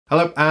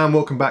Hello and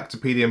welcome back to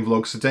PDM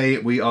Vlogs. Today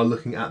we are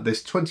looking at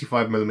this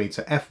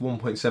 25mm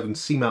F1.7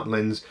 C-Mount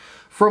lens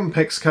from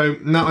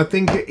Pixco. Now I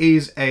think it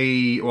is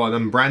an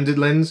unbranded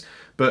lens,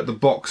 but the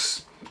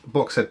box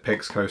said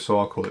Pixco, so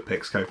I'll call it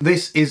Pixco.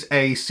 This is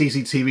a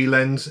CCTV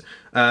lens,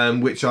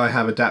 which I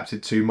have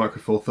adapted to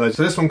Micro Four Thirds.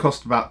 So this one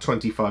cost about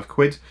 25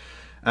 quid,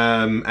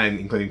 and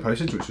including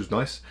postage, which was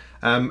nice.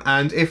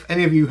 And if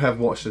any of you have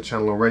watched the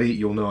channel already,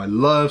 you'll know I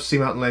love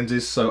C-Mount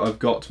lenses, so I've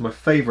got my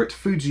favourite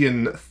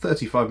Fujian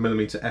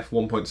 35mm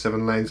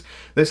F1.7 lens.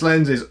 This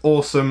lens is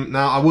awesome.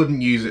 Now, I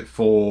wouldn't use it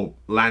for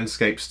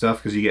landscape stuff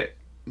because you get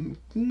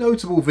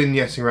notable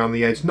vignetting around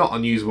the edge. Not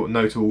unusable, but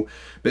notable.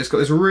 But it's got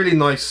this really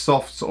nice,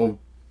 soft, sort of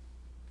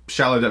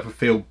shallow depth of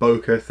field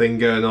bokeh thing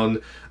going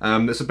on.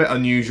 It's a bit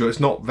unusual. It's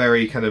not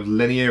very kind of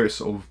linear. It's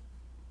sort of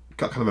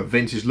got kind of a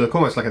vintage look,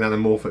 almost like an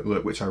anamorphic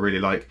look, which I really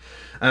like.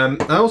 I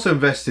also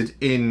invested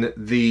in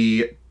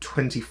the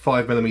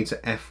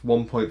 25mm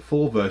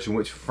F1.4 version,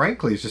 which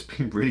frankly has just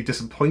been really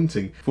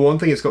disappointing. For one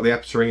thing, it's got the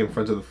aperture ring in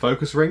front of the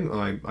focus ring.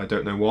 I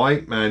don't know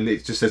why, and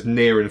it just says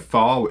near and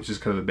far, which is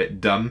kind of a bit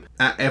dumb.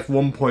 At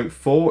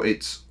F1.4,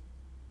 it's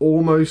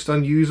almost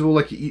unusable.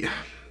 Like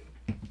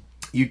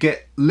you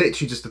get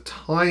literally just a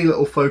tiny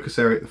little focus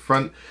area at the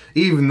front.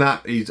 Even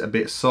that is a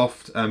bit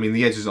soft. I mean,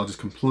 the edges are just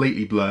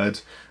completely blurred.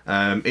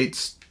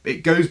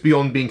 It goes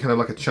beyond being kind of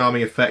like a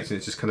charming effect, and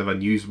it's just kind of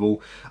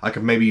unusable. I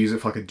could maybe use it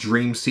for like a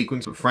dream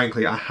sequence, but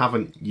frankly, I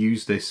haven't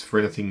used this for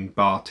anything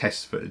bar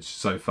test footage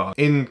so far.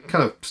 In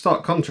kind of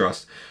stark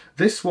contrast,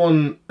 this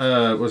one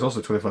was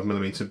also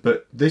 25mm,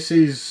 but this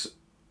is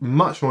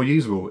much more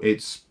usable.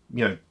 It's,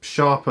 you know,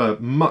 sharper,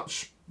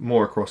 much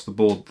more across the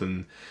board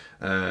than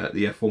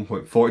the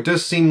F1.4. It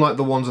does seem like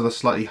the ones with a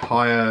slightly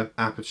higher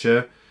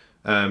aperture,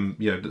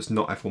 you know, that's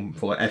not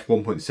F1.4, like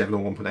F1.7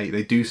 or 1.8,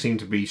 they do seem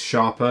to be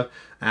sharper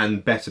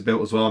and better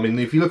built as well. I mean,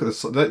 if you look at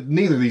the,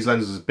 neither of these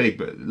lenses is big,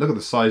 but look at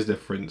the size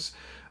difference.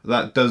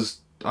 That does,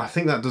 I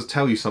think that does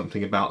tell you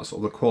something about sort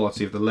of the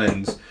quality of the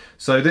lens.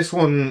 So this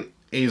one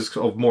is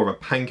sort of more of a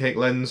pancake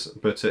lens,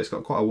 but it's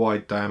got quite a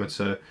wide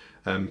diameter,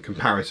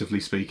 comparatively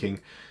speaking.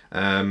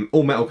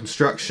 All metal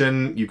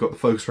construction. You've got the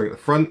focus ring at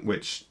the front,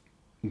 which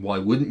why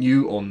wouldn't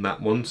you on that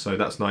one, so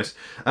that's nice.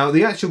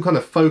 The actual kind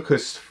of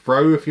focus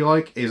throw, if you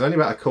like, is only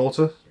about a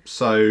quarter,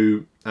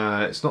 so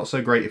it's not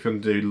so great if you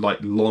want to do like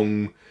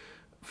long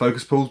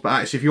focus pulls, but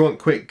actually if you want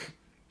quick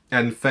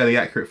and fairly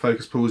accurate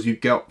focus pulls,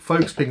 you've got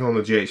focus picking on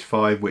the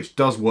GH5, which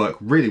does work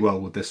really well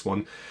with this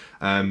one.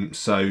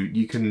 So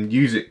you can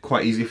use it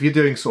quite easy. If you're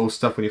doing sort of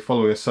stuff when you're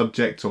following a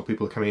subject or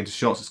people are coming into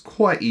shots, it's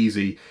quite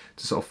easy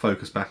to sort of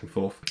focus back and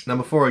forth. Now,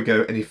 before I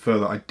go any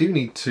further, I do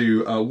need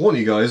to warn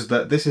you guys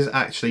that this is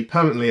actually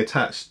permanently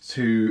attached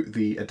to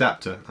the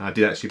adapter. I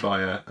did actually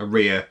buy a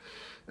rear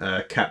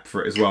cap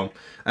for it as well.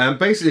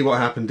 Basically what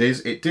happened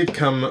is it did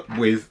come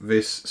with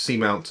this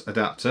C-Mount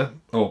adapter,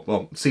 or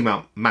well,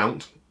 C-Mount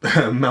mount,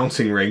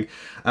 mounting ring,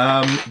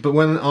 but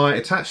when I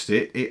attached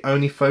it, it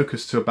only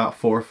focused to about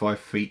 4 or 5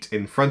 feet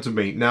in front of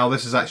me. Now,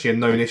 this is actually a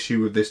known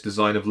issue with this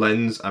design of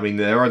lens. I mean,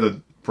 there are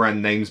other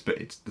brand names, but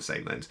it's the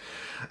same lens.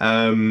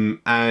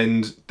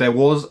 And there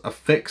was a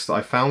fix that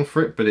I found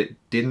for it, but it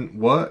didn't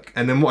work.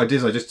 And then what I did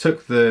is I just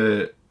took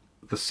the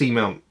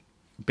C-Mount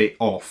bit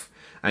off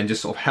and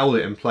just sort of held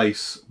it in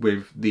place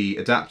with the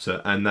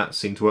adapter, and that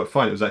seemed to work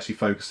fine. It was actually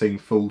focusing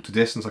full to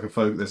distance. I could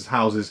focus, there's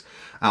houses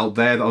out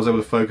there that I was able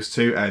to focus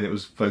to, and it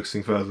was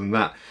focusing further than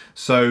that.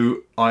 So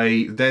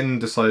I then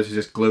decided to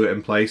just glue it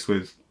in place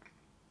with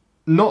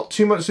not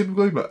too much super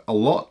glue, but a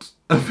lot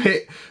of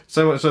it,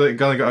 so much so that it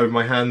kind of got over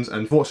my hands,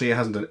 and fortunately it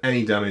hasn't done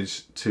any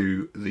damage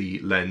to the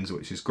lens,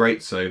 which is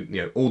great. So,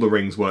 you know, all the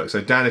rings work. So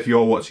Dan, if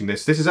you're watching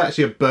this, this is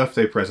actually a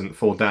birthday present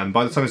for Dan.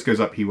 By the time this goes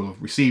up, he will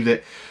have received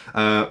it,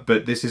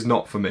 but this is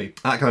not for me.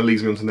 That kind of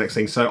leads me on to the next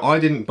thing. So I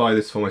didn't buy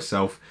this for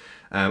myself.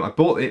 I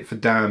bought it for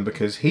Dan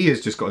because he has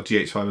just got a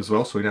GH5 as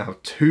well, so we now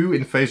have 2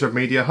 in phase rev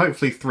media,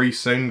 hopefully 3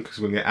 soon, because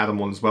we're going to get Adam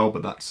one as well,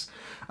 but that's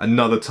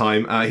another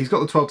time. He's got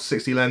the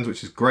 12-60 lens,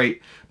 which is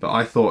great, but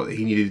I thought that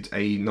he needed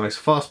a nice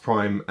fast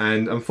prime,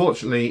 and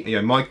unfortunately, you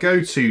know, my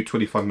go-to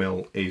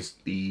 25mm is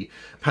the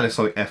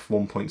Panasonic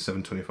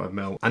F1.7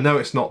 25mm. I know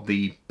it's not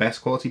the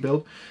best quality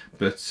build,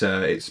 but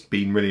it's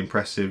been really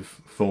impressive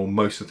for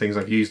most of the things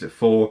I've used it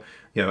for.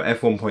 You know,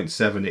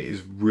 F1.7, it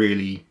is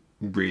really,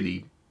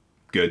 really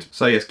good.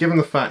 So yes, given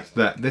the fact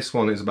that this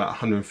one is about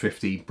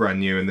 150 brand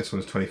new and this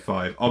one's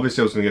 25,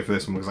 obviously I was going to go for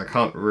this one because I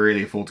can't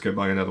really afford to go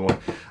buy another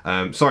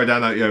one. Sorry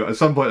Dan, you know, at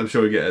some point I'm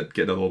sure we get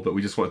another one, but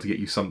we just wanted to get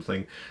you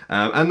something.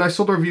 And I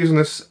saw the reviews on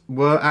this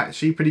were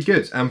actually pretty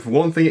good. And for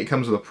one thing, it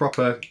comes with a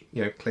proper,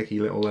 you know, clicky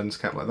little lens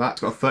cap like that.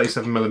 It's got a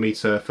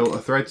 37mm filter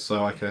thread,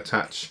 so I can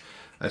attach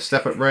a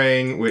step-up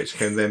ring, which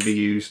can then be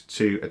used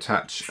to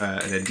attach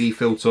an ND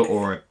filter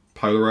or a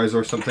polarizer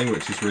or something,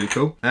 which is really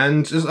cool.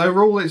 And just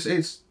overall,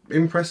 it's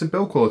impressive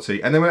build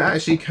quality. And then when it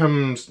actually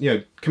comes, you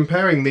know,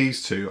 comparing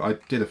these two, I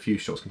did a few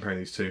shots comparing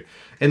these two.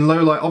 In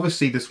low light,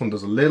 obviously this one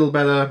does a little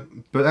better,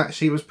 but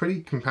actually it was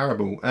pretty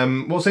comparable.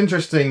 What's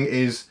interesting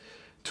is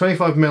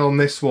 25mm on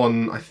this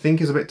one, I think,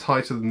 is a bit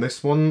tighter than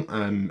this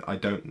one. I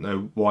don't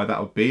know why that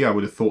would be. I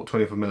would have thought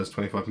 25mm is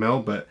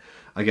 25mm, but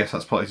I guess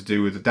that's partly to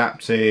do with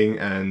adapting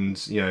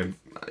and, you know,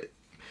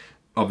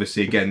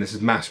 obviously, again, this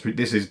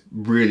is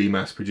really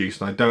mass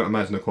produced, and I don't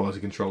imagine the quality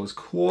control is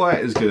quite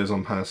as good as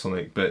on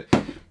Panasonic, but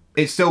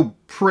it's still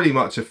pretty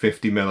much a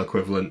 50mm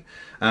equivalent.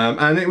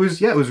 And it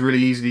was really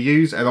easy to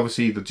use, and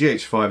obviously the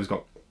GH5 has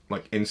got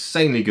like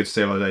insanely good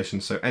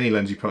stabilization, so any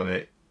lens you put on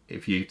it,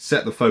 if you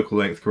set the focal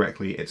length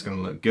correctly, it's going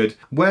to look good.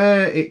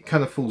 Where it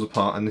kind of falls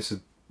apart, and this is,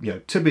 you know,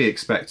 to be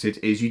expected,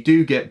 is you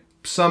do get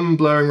some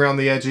blurring around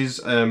the edges.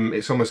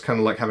 It's almost kind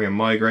of like having a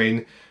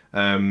migraine.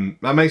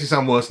 That makes it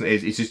sound worse than it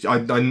is. It's just,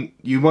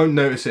 you won't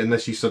notice it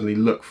unless you suddenly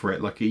look for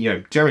it. Like, you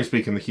know, generally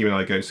speaking, the human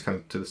eye goes kind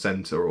of to the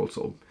center, or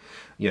sort of,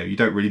 you know, you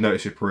don't really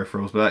notice your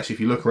peripherals, but actually if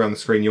you look around the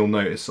screen, you'll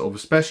notice sort of,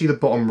 especially the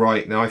bottom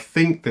right. Now, I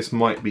think this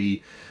might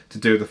be to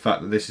do with the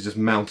fact that this is just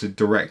mounted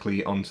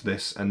directly onto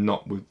this and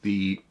not with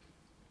the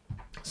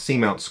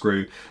C-mount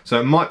screw, so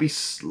it might be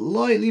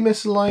slightly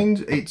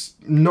misaligned. It's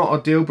not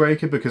a deal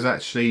breaker because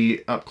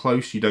actually up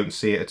close you don't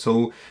see it at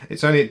all.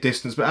 It's only at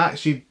distance, but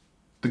actually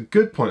the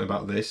good point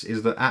about this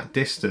is that at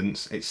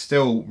distance it's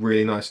still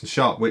really nice and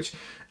sharp, which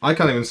I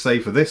can't even say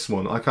for this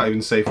one. I can't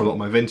even say for a lot of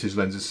my vintage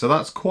lenses, so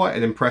that's quite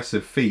an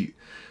impressive feat.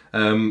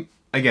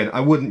 Again, I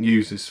wouldn't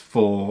use this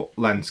for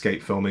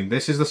landscape filming.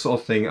 This is the sort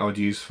of thing I would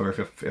use for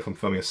if I'm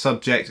filming a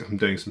subject, if I'm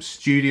doing some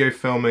studio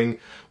filming.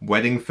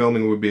 Wedding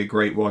filming would be a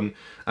great one.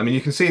 I mean,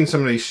 you can see in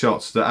some of these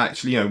shots that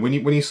actually, you know, when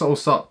you sort of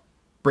start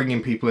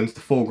bringing people into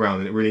the foreground,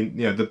 and it really,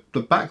 you know, the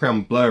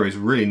background blur is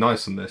really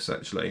nice on this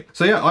actually.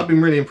 So yeah, I've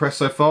been really impressed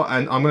so far,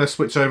 and I'm going to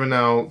switch over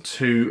now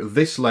to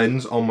this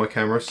lens on my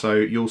camera, so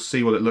you'll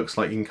see what it looks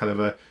like in kind of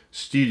a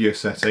studio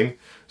setting.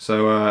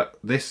 So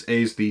this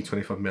is the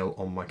 25mm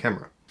on my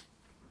camera.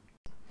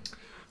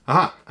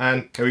 Aha,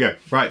 and here we go.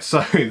 Right,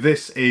 so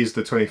this is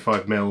the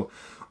 25mm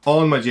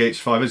on my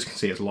GH5. As you can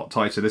see, it's a lot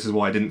tighter. This is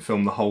why I didn't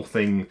film the whole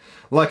thing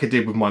like I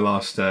did with my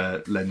last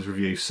lens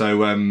review.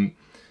 So I'm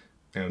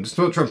trying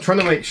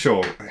to make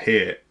sure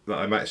here that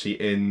I'm actually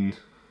in.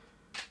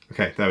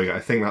 Okay, there we go. I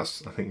think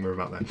we're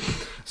about there.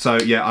 So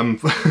yeah, I'm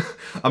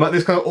I'm at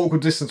this kind of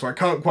awkward distance where I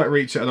can't quite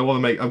reach it, and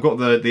I've got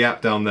the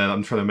app down there.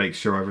 I'm trying to make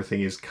sure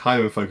everything is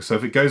kind of in focus. So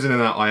if it goes in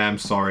and out, I am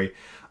sorry.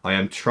 I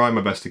am trying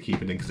my best to keep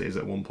it in because it is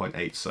at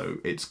 1.8, so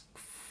it's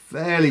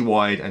fairly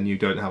wide and you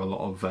don't have a lot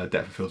of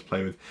depth of field to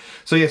play with.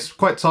 So yes,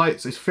 quite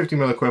tight. It's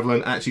 50mm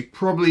equivalent, actually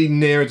probably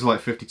nearer to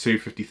like 52,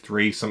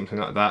 53, something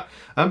like that.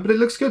 But it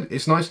looks good.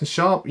 It's nice and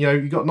sharp. You know,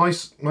 you've got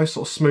nice sort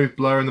of smooth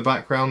blur in the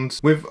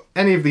background. With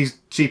any of these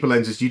cheaper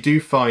lenses, you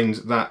do find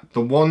that the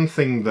one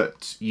thing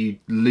that you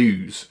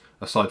lose,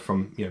 aside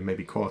from, you know,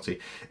 maybe quality,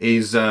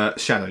 is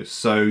shadows.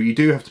 So you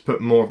do have to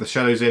put more of the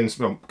shadows in,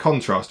 well,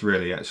 contrast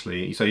really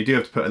actually, so you do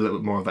have to put a little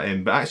bit more of that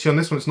in, but actually on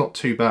this one it's not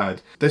too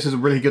bad. This is a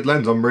really good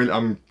lens.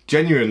 I'm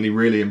genuinely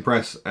really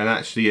impressed, and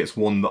actually it's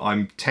one that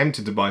I'm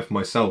tempted to buy for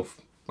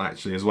myself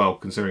actually as well,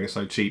 considering it's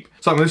so cheap.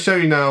 So I'm going to show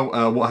you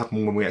now what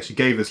happened when we actually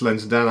gave this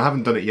lens down. I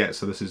haven't done it yet,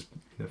 so this is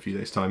in a few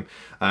days time,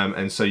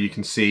 and so you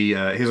can see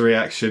his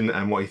reaction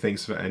and what he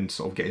thinks of it, and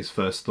sort of get his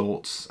first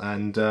thoughts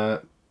and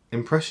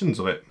impressions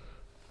of it.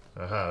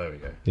 Aha, there we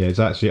go. Yeah,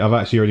 I've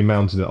actually already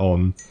mounted it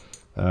on,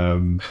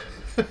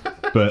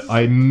 but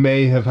I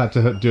may have had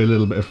to do a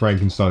little bit of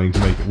Frankensteining to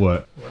make it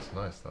work. Well, that's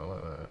nice though, I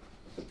like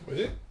that. Was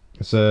it?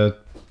 It's a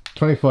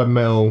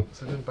 25mm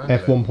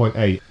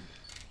F1.8.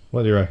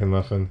 What do you reckon,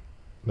 Muffin?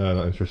 No,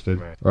 not interested.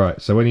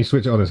 Right, so when you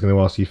switch it on, it's going to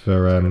ask you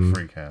for...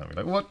 freak out. Be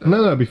like, what?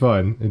 No, it'll be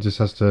fine. It just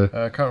has to...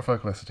 current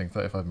focal length setting,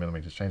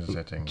 35mm. Change the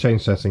setting.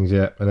 Change settings,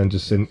 yeah. And then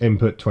just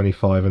input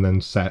 25 and then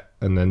set,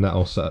 and then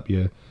that'll set up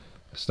your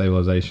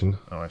stabilization.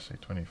 Oh, I see,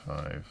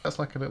 25. That's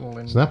like a little...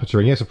 It's an aperture,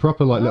 and yeah, it's a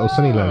proper like little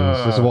cine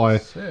lens. This is why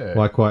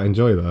I quite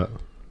enjoy that.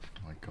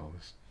 Oh my god,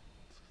 this...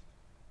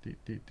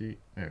 Deep.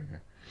 There we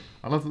go.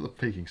 I love that the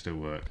peaking still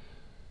works.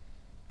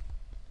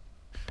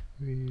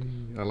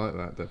 I like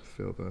that depth of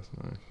field, that's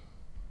nice.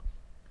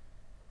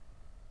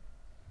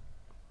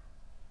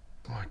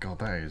 Oh my god,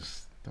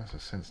 that's a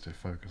sensitive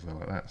focus though,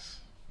 like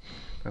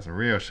that's a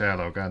real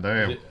shadow,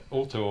 goddamn. Is it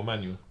auto or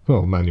manual?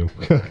 Well, manual.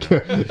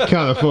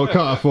 can't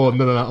afford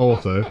none of that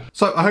auto.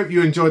 So I hope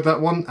you enjoyed that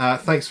one.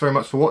 Thanks very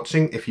much for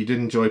watching. If you did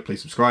enjoy, please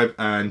subscribe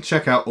and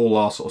check out all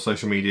our sort of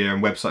social media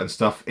and website and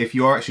stuff. If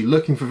you are actually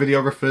looking for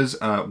videographers,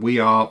 we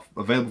are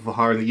available for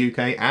hire in the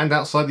UK and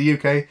outside the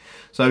UK.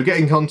 So get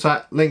in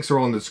contact. Links are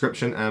all in the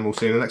description, and we'll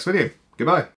see you in the next video. Goodbye.